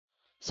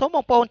សូមប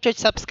ងប្អូនចុច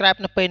Subscribe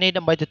នៅពេលនេះ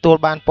ដើម្បីទទួល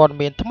បានព័ត៌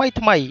មានថ្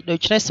មីៗដូ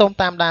ច្នេះសូម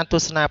តាមដានទ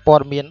ស្សនាព័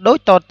ត៌មានដូច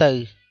តទៅ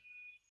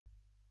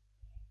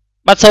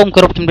បាទសូមគោ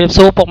រពជំរាប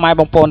សួរពុកម៉ែ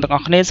បងប្អូនទាំងអ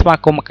ស់គ្នាស្វា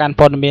គមន៍មកកាន់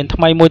ព័ត៌មានថ្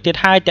មីមួយទៀត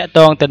ហើយតាក់ទ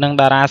ងទៅនឹង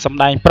តារាសម្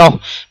ដែងប្រុស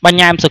បា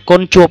ញ៉ែមសុគ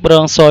ន្ធជួបរឿ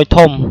ងសយ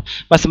ធំ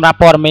បាទសម្រាប់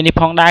ព័ត៌មាននេះ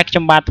ផងដែរខ្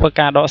ញុំបាទធ្វើ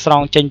ការដកស្រ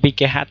ង់ចេញពី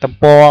គេហទំ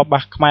ព័របា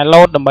ទខ្មែរ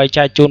ឡូតដើម្បី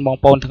ចែកជូនបង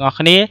ប្អូនទាំងអស់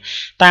គ្នា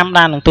តាម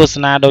ដាននឹងទស្ស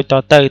នាដូចត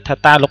ទៅថា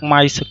តើលោក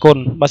ម៉ៃសុគន្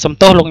ធបាទសំ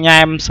ទោសលោកញ៉ែ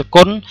មសុគ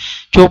ន្ធ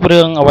ជួប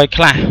រឿងអ្វី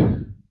ខ្លះ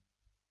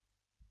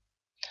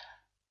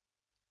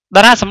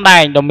តារាសម្ដែ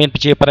ងដ៏មានប្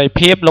រជាប្រិយ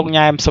ភាពលោក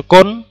ញ៉ែមសុគ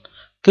ន្ធ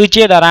គឺ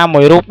ជាតារា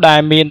មួយរូបដែល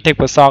មានទេព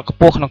កោសល្យខ្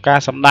ពស់ក្នុងការ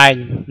សម្ដែង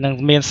និង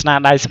មានស្នា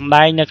ដៃសម្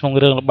ដែងនៅក្នុង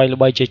រឿងល្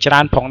បីៗជាច្រើ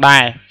នផងដែ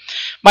រ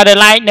បាទដែល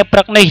ឡែកនៅព្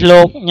រឹកនេះ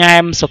លោកញ៉ែ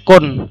មសុគ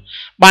ន្ធ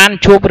បាន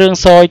ជួបរឿង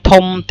សយ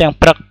ធំទាំង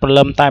ព្រឹកព្រ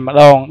លឹមតែម្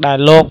ដងដែល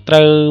លោកត្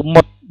រូវ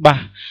មុតបាទ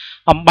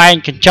អំបែង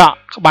កញ្ចក់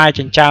ក្បែរ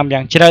ចិញ្ចើម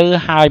យ៉ាងជ្រៅ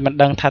ហើយមិន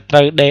ដឹងថាត្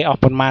រូវដេកអស់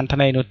ប្រមាណថ្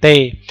ងៃនោះទេ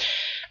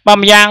បាទ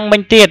ម្យ៉ាងមិ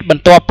ញទៀតប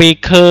ន្ទាប់ពី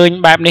ឃើញ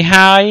បែបនេះ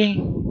ហើយ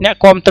អ្នក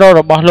គាំទ្រ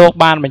របស់លោក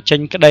បានបញ្ចេញ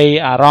ក្តី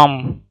អារម្ម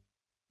ណ៍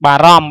បា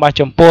រម្ភបាទ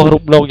ចំពោះរូ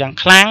បលោកយ៉ាង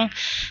ខ្លាំង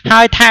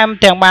ហើយថែម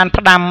ទាំងបាន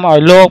ផ្ដាំឲ្យ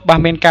លោកបាទ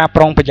មានការ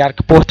ប្រុងប្រយ័ត្ន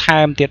ខ្ពស់ថែ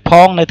មទៀតផ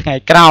ងនៅថ្ងៃ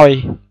ក្រោយ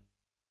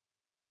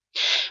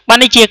បាទ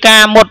នេះជាកា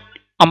រមុត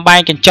អំបែ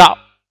ងកញ្ចក់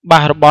បា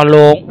ទរបស់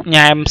លោក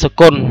ញ៉ែមសុ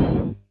គន្ធ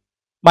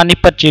បាទនេះ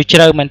ពិតជាជ្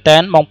រៅមែនតើ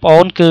បងប្អូ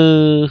នគឺ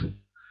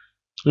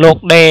លោក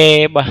ដេ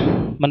បាទ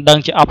មិនដឹង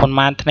ជាអស់ប្រ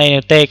មាណថ្ងៃ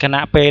នោះទេខ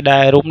ណៈពេលដែ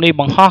លរូបនេះ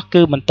បង្ហោះ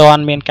គឺមិនទា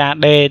ន់មានការ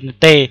ដេនោះ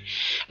ទេ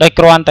ដោយ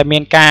គ្រាន់តែមា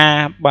នការ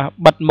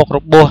បិទមុខរ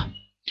បួស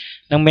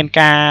នឹងមាន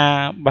ការ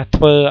បាទ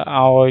ធ្វើ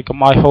ឲ្យកុំ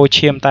ឲ្យហូរ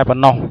ឈាមតែប៉ុ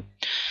ណ្ណោះ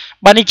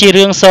បាទនេះជា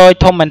រឿងសយ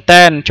ធំមែន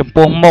តើចំ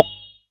ពោះមុខ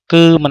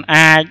គឺมัน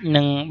អាច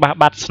នឹងបះ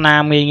បាត់ស្នា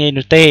មងាយៗ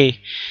នោះទេ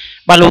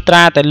បាទលុះត្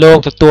រាតែលោក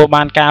ទទួល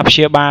បានការព្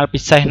យាបាលពិ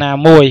សេសណា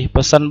មួយ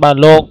បើសិនបើ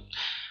លោក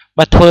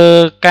បាទធ្វើ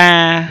ការ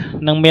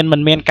នឹងមិ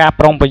នមានការ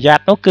ប្រុងប្រយ័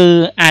ត្ននោះគឺ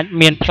អាច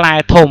មានផ្លែ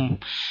ធំ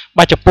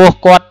បាទចំពោះ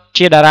គាត់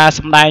ជាតារា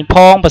សម្ដែងផ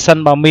ងបើសិន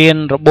បើមាន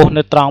របួស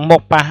នៅត្រង់មុ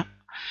ខ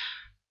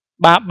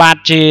បាទ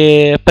ជា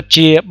ពិត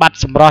ជាបាត់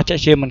សម្រស់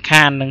ជាមិន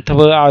ខាននឹងធ្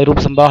វើឲ្យរូប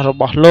សម្រស់រ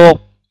បស់លោក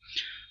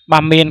បា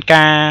ទមាន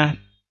ការ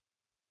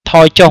ថ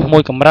យចុះមួ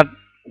យកម្រិត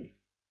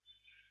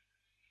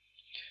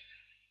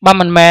បាទ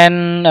មិនមែន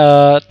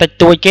តិច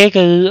តួចគេ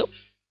គឺ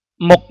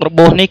មុខរ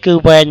បួសនេះគឺ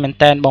វែងមែន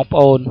តើបងប្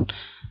អូន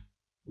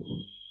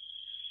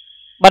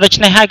បាទដូ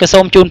ច្នេះហើយក៏សូ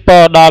មជូនព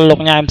រដល់លោ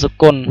កញ៉ែមសុ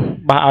គន្ធ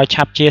បាទឲ្យ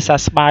ឆាប់ជាសះ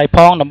ស្បើយផ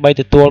ងដើម្បី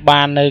ទទួល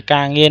បាននៅ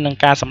ការងារនិង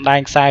ការសម្ដែង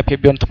ខ្សែភាព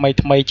យន្តថ្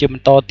មីជាប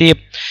ន្តទៀត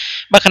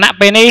បាទគណៈ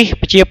ពេលនេះ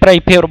ប្រជាប្រិយ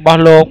ភាពរបស់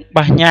លោក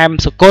បាទញ៉ែម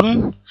សុគន្ធ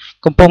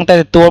កំពុងតែ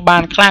ទទួលបា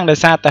នខ្លាំងដោយ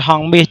សារតែហ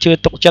ង្សមាសជឿ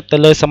ទុកចិត្តទៅ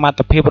លើសមត្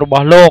ថភាពរប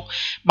ស់លោក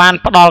បាន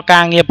ផ្ដល់កា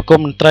រងារប្រគំ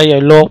តន្ត្រីឲ្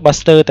យលោកបាទ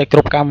ស្ទើរតែគ្រ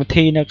ប់កម្មវិ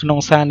ធីនៅក្នុង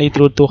ស្ថានីយ៍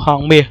ទូរទស្សន៍ហ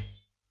ង្សមាស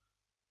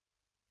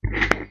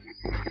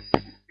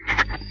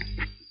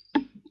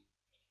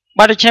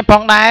បាទដូច្នេះផ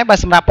ងដែរបាទ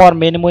សម្រាប់ព័ត៌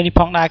មានមួយនេះ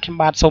ផងដែរខ្ញុំ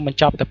បាទសូមបញ្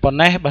ចប់តែប៉ុណ្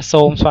ណេះបាទ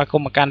សូមស្វាគម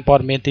ន៍មកកាន់ព័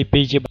ត៌មានទី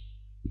2ជា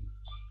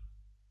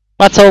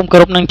បាទសូមគោ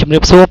រពនឹងជម្រា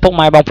បសួរពុក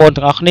ម៉ែបងប្អូន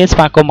ទាំងអស់គ្នាស្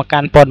វាគមន៍មកកា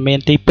ន់ព័ត៌មាន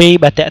ទី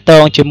2បាទតកត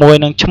ងជាមួយ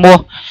នឹងឈ្មោះ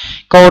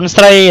កូន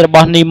ស្រីរប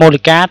ស់នីម៉ូ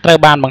លីកាត្រូវ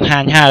បានបង្ហា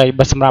ញហើយ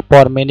បាទសម្រាប់ព័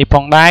ត៌មាននេះផ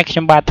ងដែរខ្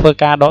ញុំបាទធ្វើ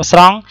ការដកស្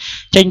រង់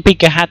ចេញពី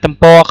គេហទំ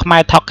ព័រខ្មែ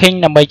រ Talking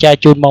ដើម្បីចែក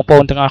ជូនបងប្អូ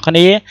នទាំងអស់គ្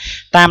នា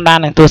តាមដាន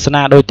នឹងទស្ស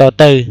នាដូចត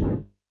ទៅ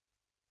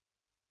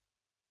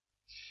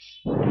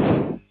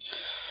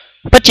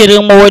ពិតជារឿ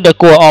ងមួយដែល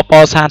គួរអបអ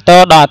រសាទ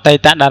រដល់អតី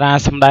តតារា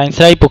សម្ដែង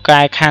ស្រីពូកែ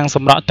ខាងស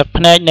ម្រក់ទឹក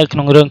ភ្នែកនៅក្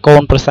នុងរឿងកូ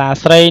នប្រសា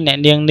ស្រីអ្នក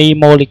នាងនី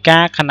ម៉ូលីកា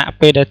ខណៈ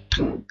ពេល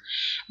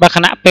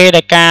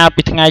ដែលកាល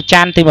ពីថ្ងៃ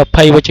ច័ន្ទទី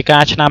20វិច្ឆិកា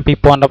ឆ្នាំ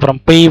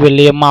2017វេ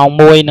លាម៉ោង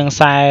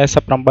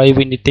 1:48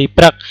 វិនាទី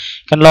ព្រឹក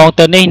កន្លង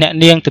ទៅនេះអ្នក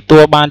នាងទទួ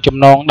លបានចំ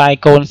ណងដៃ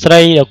កូនស្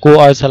រីដ៏គួរ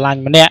ឲ្យស្រឡា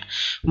ញ់ម្នាក់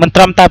មិនត្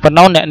រឹមតែប៉ុណ្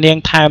ណោះអ្នកនាង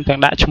ថែមទាំង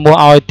ដាក់ឈ្មោះ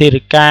ឲ្យទា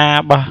រិកា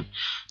បាទ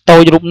តូ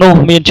ចរូបនោះ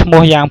មានឈ្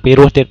មោះយ៉ាងពិ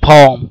រោះទៀតផ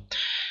ង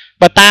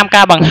បើតាម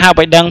ការបង្ហើប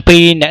ឲ្យដឹងពី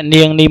អ្នក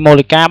នាងនីម៉ូ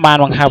លីកាបាន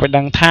បង្ហើបឲ្យ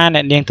ដឹងថាអ្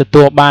នកនាងទ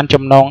ទួលបាន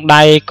ចំណង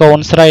ដៃកូន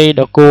ស្រី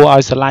ដ៏គួរឲ្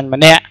យស្រឡាញ់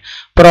ម្នាក់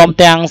ព្រម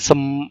ទាំងស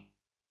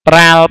ម្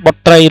រាលបុ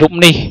ត្រីរូប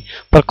នេះ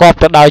ប្រកប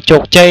ទៅដោយជោ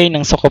គជ័យនិ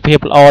ងសុខភាព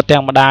ល្អទាំ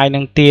ងម្ដាយនិ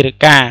ងទារិ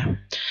កា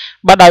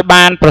បាទដោយ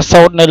បានប្រ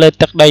សូតនៅលើ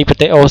ទឹកដីប្រ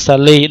ទេសអូស្ត្រា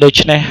លីដូ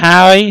ច្នេះ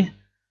ហើយ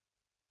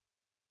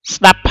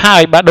ស្ដាប់ហើ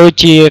យបាទដូច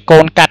ជាកូ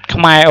នកាត់ខ្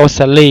មែរអូស្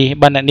ត្រាលី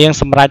បាទអ្នកនាង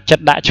សម្រេចចិ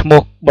ត្តដាក់ឈ្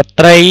មោះបុ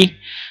ត្រី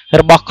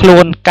របស់ខ្លួ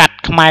នកាត់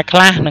ខ្មែរខ្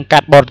លះនិងកា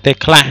ត់បរទេស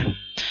ខ្លះ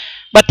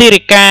បាទទា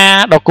រិកា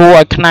ដ៏គួរ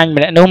ឲ្យខ្នាញ់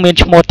ម្នាក់នោះមាន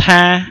ឈ្មោះ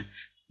ថា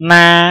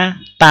ណា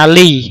តា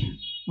លី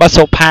បាទ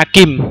សុផា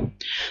គីម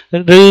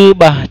ឬ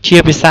បាទជា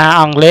ភាសា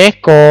អង់គ្លេស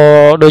ក៏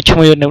ដូចឈ្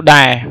មោះនោះ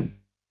ដែរ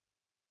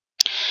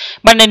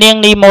បាទនាង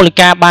នីម៉ូលី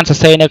កាបានសរ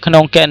សេរនៅក្នុ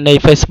ងគណនី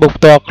Facebook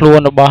ផ្ទាល់ខ្លួន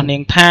របស់នា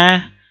ងថា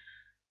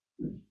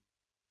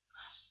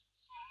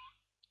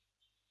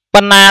ប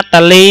ណ្ណា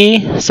តាលី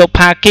សុ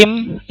ផាគីម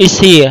អ៊ី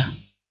សៀ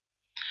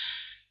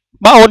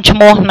បាទអូនឈ្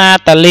មោះណា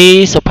តាលី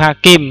សុផា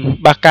គីម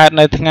បាទកើត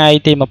នៅថ្ងៃ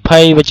ទី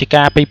20វិច្ឆិ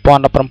កា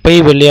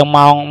2017វេលា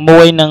ម៉ោង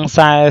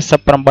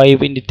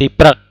 1:48 វិនាទី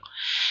ព្រឹក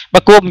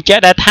បើគួរបញ្ជា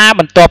ក់ដែរថា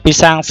បន្ទាប់ពី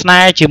សាងស្នេ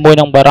ហ៍ជាមួយ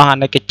នឹងបរិសុទ្ធអ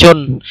និកជន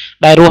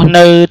ដែលរស់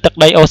នៅទឹក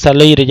ដីអូស្ត្រា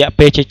លីរយៈ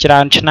ពេលជាច្រើ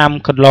នឆ្នាំ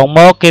កន្លងម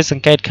កគេស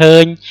ង្កេតឃើ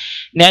ញ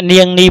អ្នក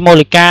នាងនីម៉ូ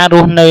លីការ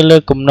ស់នៅលើ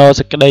គំនរ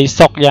សេចក្តី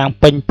សុខយ៉ាង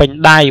ពេញ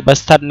ដៃបើ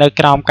ស្ថិតនៅ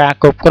ក្រោមការ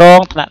គ្រប់គ្រង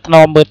ថ្នាក់ថ្ន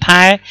មមើល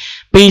ថែ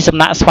ពីសំ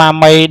ណាក់ស្វា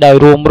មីដោយ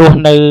រួមរស់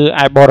នៅ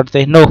ឯបរ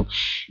ទេសនោះ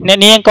អ្នក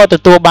នាងក៏ទ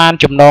ទួលបាន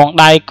ចំណង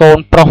ដៃកូន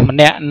ប្រុសម្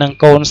នាក់និង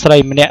កូនស្រី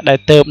ម្នាក់ដែល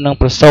ទើបនឹង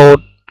ប្រសូត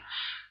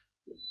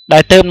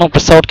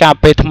កាល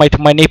ពេលថ្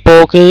មីនេះពោ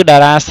លគឺតា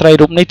រាស្រី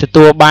រូបនេះទ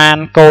ទួលបាន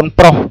កូន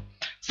ប្រុស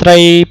ស្រី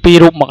ពីរ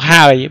រូបមក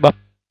ហើយបើ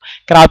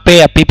ក្រោយពេល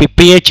អាពាហ៍ពិ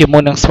ពាហ៍ជាមួ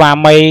យនឹងស្វា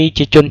មី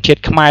ជាជនជា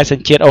តិខ្មែរស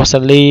ញ្ជាតិអូស្ត្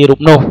រាលីរូប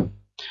នោះ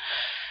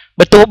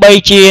បើទោះបី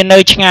ជានៅ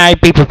ឆ្ងាយ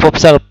ពីពិភព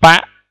សិល្បៈ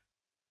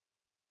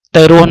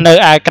ទៅរស់នៅ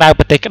ឯក្រៅ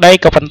ប្រទេសក្តី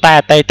ក៏ប៉ុន្តែ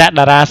អតីត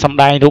តារាសម្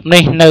ដែងរូប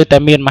នេះនៅតែ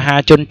មានមហា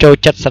ជនចូល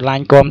ចិត្តស្រឡា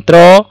ញ់គាំទ្រ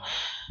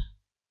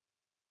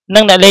និ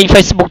ងអ្នកលេង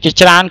Facebook ជា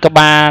ច្រើនក៏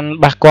បាន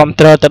បះគាំ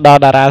ទ្រទៅដ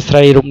ល់តារាស្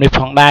រីរូបនេះផ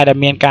ងដែរដែល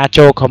មានការ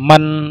ចូល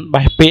comment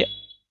បះពាក្យ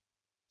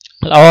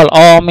ល្អ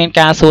មាន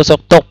ការសួរសុខ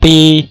ទុក្ខពី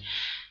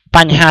ប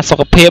ញ្ហាសុ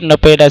ខភាពនៅ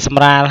ពេលដែលស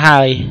ម្រាល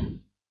ហើយ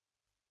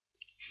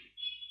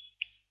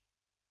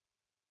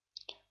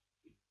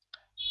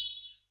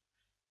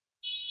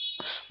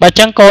បើ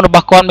ចឹងកូនរប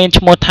ស់គាត់មាន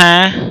ឈ្មោះថា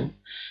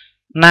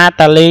ណា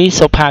តាលី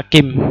សុផា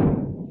គឹម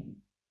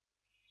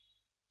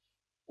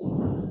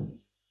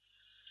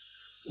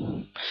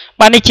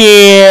បាទនេះជា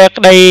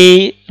ក្តី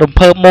រំ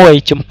ភើបមួយ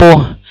ចំពោះ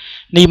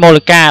នីម៉ូ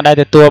លីកាដែល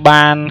ទទួល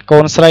បានកូ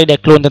នស្រីដែល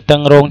ខ្លួនទន្ទឹ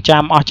ងរង់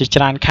ចាំអស់ជា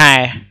ច្រើនខែ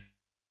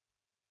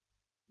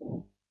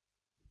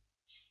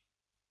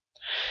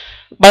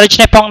បើដូច្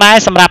នេះផងដែរ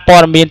សម្រាប់ព័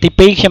ត៌មានទី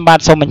2ខ្ញុំបាទ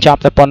សូមបញ្ចប់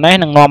តែប៉ុណ្ណេះ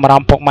នឹងនាំអារ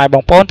ម្មណ៍ពុកម៉ែប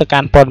ងប្អូនទៅកា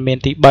ន់ព័ត៌មាន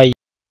ទី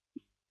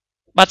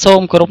3បាទសូម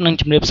គោរពនឹង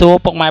ជម្រាបសួរ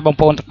ពុកម៉ែបង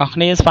ប្អូនទាំងអស់គ្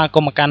នាស្វាគម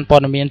ន៍មកកាន់ព័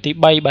ត៌មានទី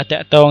3បាទត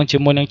កតងជា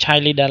មួយនឹង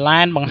Chiley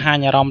Dalan បង្ហាញ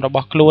អារម្មណ៍រប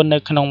ស់ខ្លួននៅ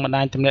ក្នុងបណ្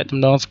ដាញទំនាក់ទំ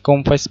នងសង្គម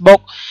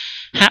Facebook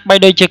ហាក់បី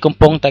ដូចជាកំ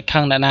ពុងតែខឹ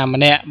ងអ្នកណា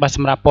ម្នាក់បាទស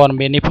ម្រាប់ព័ត៌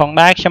មាននេះផង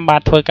ដែរខ្ញុំបា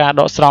ទធ្វើការ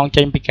ដកស្រង់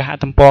ចេញពីគេហ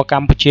ទំព័រក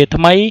ម្ពុជា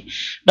ថ្មី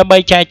ដើម្បី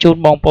ចែកជូន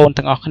បងប្អូន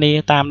ទាំងអស់គ្នា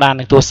តាមដាន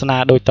និងទស្សនា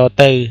ដូចត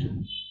ទៅ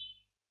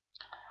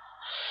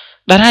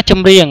តារាច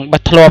ម្រៀងបា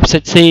ត់ធ្លាប់សិ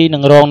ទ្ធិនឹ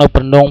ងរងនៅ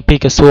ប្រណងពី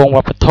ក្រសួងវ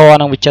ប្បធម៌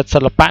និងវិចិត្រសិ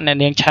ល្បៈអ្នក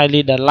នាង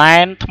Chiley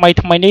Dalan ថ្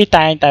មីនេះ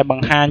តែងតែប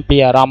ង្ហាញពី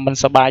អារម្មណ៍មិន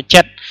សប្បាយ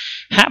ចិត្ត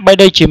ហាក់បី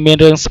ដូចជាមាន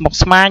រឿងស្មុគ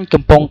ស្មាញ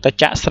កំពុងតែ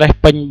ចាក់ស្រេះ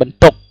ពេញបន្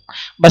ទុក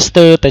បើស្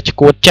ទើរតែ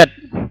ឈួតចិត្ត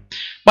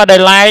បាទដោ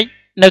យឡែក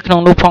នៅក្នុង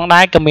នោះផង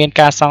ដែរក៏មាន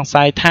ការសង្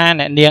ស័យថា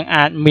អ្នកនាង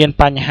អាចមាន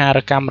បញ្ហារ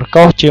កម្មរ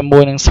កុសជាមួ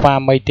យនឹងស្វា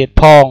មីទៀត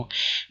ផង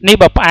នេះ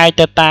បើផ្អែក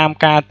ទៅតាម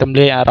ការទម្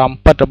លាយអារម្មណ៍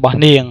ពិតរបស់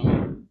នាង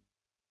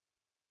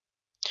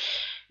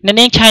អ្នក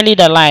នាង Chiley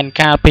Dalan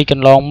កាលពីក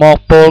ន្លងមក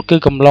ពលគឺ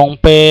កំឡុង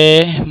ពេល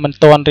មិន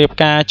ទាន់រៀប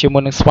ការជាមួ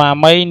យនឹងស្វា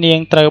មីនាង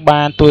ត្រូវ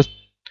បានទស្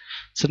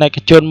សនិក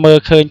ជនមើល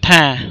ឃើញ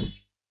ថា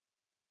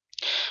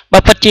បើ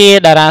ពិតជា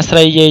តារាស្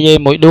រីយាយ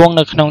មួយដួង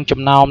នៅក្នុងចំ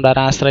ណោមតា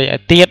រាស្រីឯ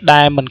ទៀត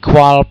ដែលមិនខ្វ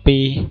ល់ពី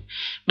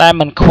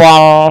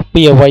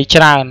អ្វី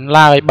ច្រើន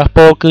ឡើយបើព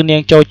លគឺនា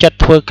ងចូលចិត្ត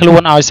ធ្វើខ្លួ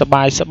នឲ្យសប្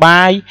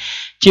បាយ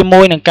ជា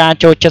មួយនឹងការ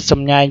ចូលចិត្តស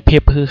ម្ញែងភា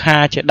ពហឺហា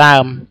ជាដើ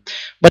ម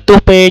បើទោះ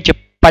ពេលជា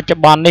បច្ចុ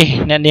ប្បន្ននេះ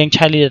អ្នកនាង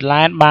Chiley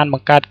Dalan បានប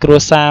ង្កើតគ្រួ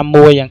សារ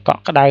មួយយ៉ាងក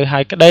ក់ក្ដៅហើ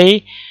យក្តី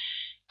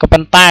ក៏ប៉ុ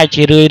ន្តែ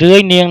ជារឿយ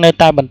នាងនៅ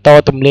តែបន្ត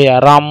ទម្លាយអា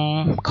រម្មណ៍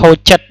ខូច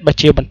ចិត្តបើ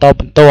ជាបន្ត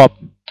បន្ទាប់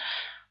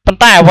ប៉ុន្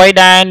តែអ្វី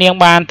ដែលនាង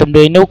បានទម្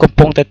លាយនោះកំ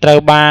ពុងតែត្រូវ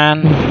បាន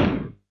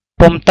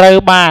បើ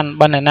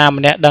អ្នកណា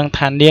ម្នាក់ដឹង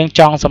ថានាង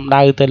ចង់សម្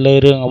ដៅទៅលើ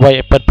រឿងអ្វី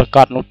ឲ្យពិតប្រាក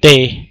ដនោះទេ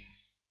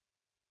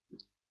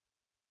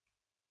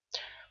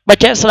បើ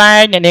ជាក់ស្ដែ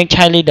ងអ្នកនាង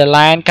Chiley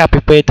Dalan កាលពី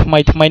ពេលថ្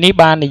មីនេះ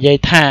បាននិយាយ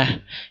ថា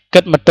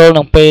គិតមកទល់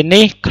នឹងពេល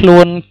នេះខ្លួ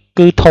ន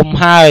គឺធំ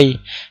ហើយ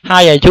អា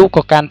យុ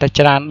ក៏កាន់តែ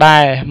ច្រើនដែ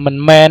រមិន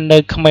មែននៅ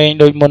ក្មេង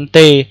ដូចមុន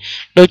ទេ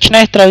ដូច្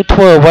នេះត្រូវធ្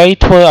វើអ្វី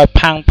ធ្វើឲ្យ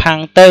ផាំង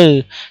ទៅ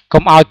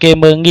កុំឲ្យគេ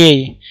មើលងាយ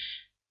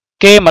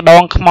គេម្ដ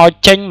ងខ្មោច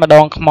ចេញម្ដ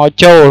ងខ្មោច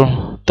ចូល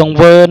ទង្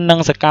វើនិង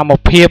សកម្ម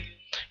ភាព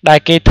ដែល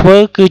គេធ្វើ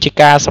គឺជា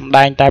ការសម្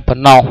ដែងតែប៉ុ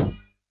ណ្ណោះ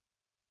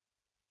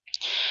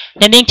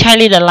អ្នកនាង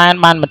Chiley Dalan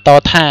បានបន្ត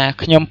ថា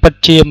ខ្ញុំពិត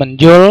ជាមិន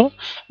យល់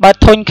បើ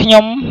ធុញខ្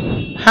ញុំ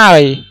ហើ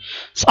យ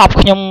ស្អប់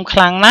ខ្ញុំខ្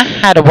លាំងណាស់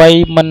ហេតុអ្វី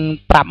មិន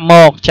ប្រាប់ម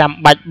កចាំ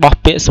បាច់បោះ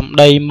ពាក្យសម្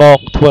ដីមក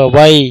ធ្វើអ្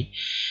វី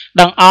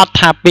ដឹងអត់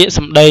ថាពាក្យស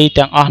ម្ដី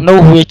ទាំងអស់នោះ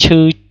វាឈឺ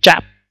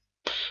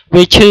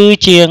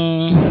ជាង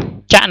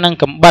ចាក់នឹង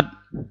កំបិត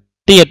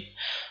ទៀត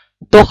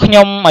ទោះខ្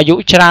ញុំអាយុ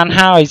ច្រើន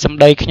ហើយសម្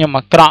ដីខ្ញុំ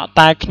អាក្រក់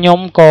តែខ្ញុំ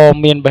ក៏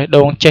មានបេះ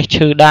ដូងចេះ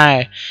ឈឺដែរ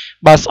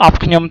បើស្អប់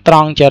ខ្ញុំត្រ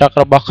ង់ចរិត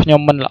របស់ខ្ញុំ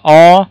មិនល្អ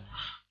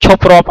ឈ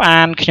ប់រាប់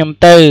អានខ្ញុំ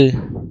ទៅ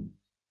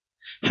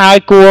ហើយ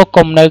គួរ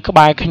កុំនៅក្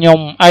បែរខ្ញុំ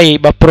អី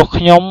បើព្រោះ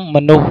ខ្ញុំម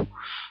នុស្ស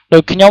ដូ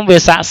ចខ្ញុំវា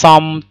ស័ក្តិស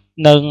ម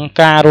នឹង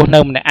ការរស់នៅ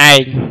ម្នាក់ឯ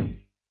ង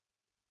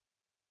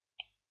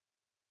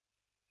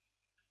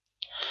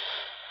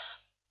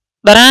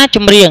តារាច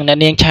ម្រៀងអ្នក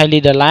នាង Chiley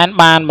Dalan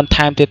បានបន្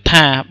ថែមទៀត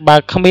ថាបើ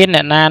គ្មានអ្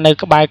នកណានៅ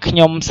ក្បែរខ្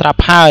ញុំស្រា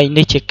ប់ហើយ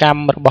នេះជាកម្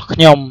មរបស់ខ្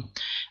ញុំ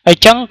អ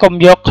ញ្ចឹងកុំ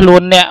យកខ្លួ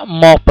នអ្នក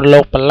មកប្រឡូ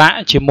កប្រឡាក់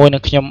ជាមួយនឹ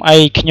ងខ្ញុំអី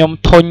ខ្ញុំ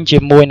ធុញជា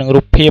មួយនឹង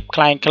រូបភាពค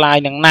ล้าย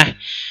នឹងណាស់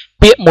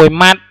ពាក្យមួយ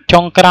ម៉ាត់ចុ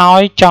ងក្រោ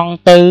យចង់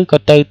ទៅក៏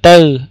ទៅ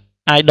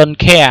I don't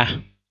care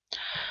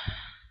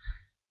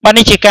បាន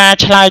នេះជាការ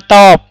ឆ្លើយត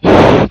ប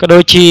ក៏ដូ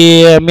ចជា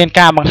មាន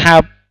ការបង្ហើ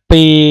ប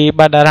ពី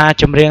បាតារា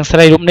ចម្រៀងស្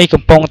រីរូបនេះ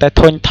កំពុងតែ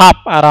ធុញថប់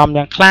អារម្មណ៍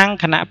យ៉ាងខ្លាំង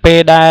ខណៈពេល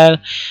ដែល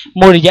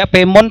មួយរយៈ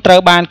ពេលមុនត្រូវ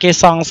បានគេ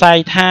សង្ស័យ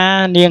ថា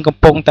នាងកំ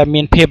ពុងតែ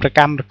មានភាពរក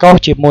ម្មរកុស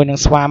ជាមួយនឹង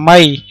ស្វាមី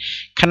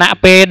ខណៈ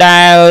ពេល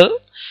ដែល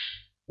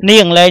នា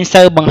ងលែង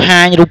សូវបង្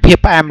ហាញរូបភាព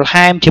ផ្អែមល្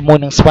ហែមជាមួយ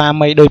នឹងស្វា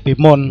មីដូចពី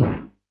មុន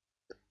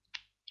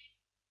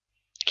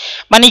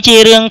បាននេះជា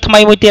រឿងថ្មី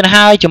មួយទៀត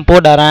ហើយចំពោះ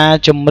តារា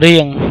ចម្រៀ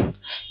ង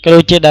ក៏ដូ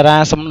ចជាតារា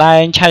សម្ដែ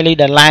ង Charlie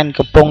Dalan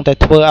កំពុងតែ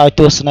ធ្វើឲ្យ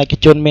ទស្សនិក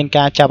ជនមាន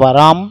ការចាប់អា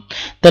រម្មណ៍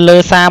ទៅលើ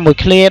សារមួយ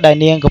ឃ្លាដែល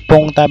នាងកំពុ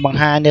ងតែបង្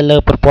ហាញនៅលើ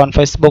ប្រព័ន្ធ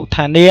Facebook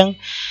ថានាង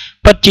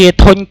ពិតជា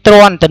ធុញទ្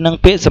រាន់ទៅនឹង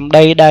ពាក្យសម្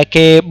ដីដែល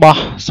គេបោះ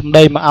សម្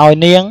ដីមកឲ្យ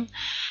នាង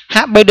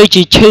ហាក់បីដូច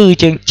ជាឈឺ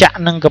ជាងចាក់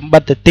នឹងកំបិ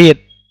តទៅទៀត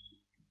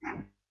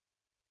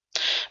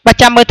បើ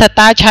ចាំមើលថា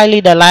តើ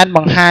Charlie Dalan ប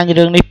ង្ហាញ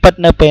រឿងនេះពិត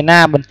នៅពេលណា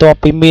បន្ទាប់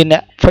ពីមានអ្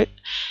នក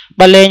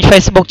បើលេង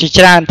Facebook ជា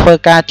ច្រើនធ្វើ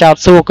ការចោទ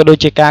សួរក៏ដូច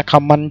ជាការ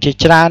comment ជា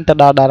ច្រើនទៅ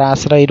ដល់តារា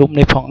ស្រីរូប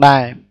នេះផងដែ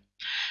រ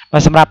បា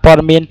ទសម្រាប់ព័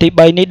ត៌មានទី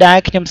3នេះដែរ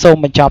ខ្ញុំសូម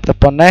បញ្ចប់តែ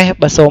ប៉ុណ្ណេះ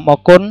បាទសូមអរ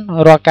គុណ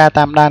រាល់ការ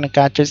តាមដាននិង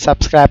ការចុច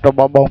Subscribe រប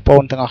ស់បងប្អូ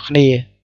នទាំងអស់គ្នា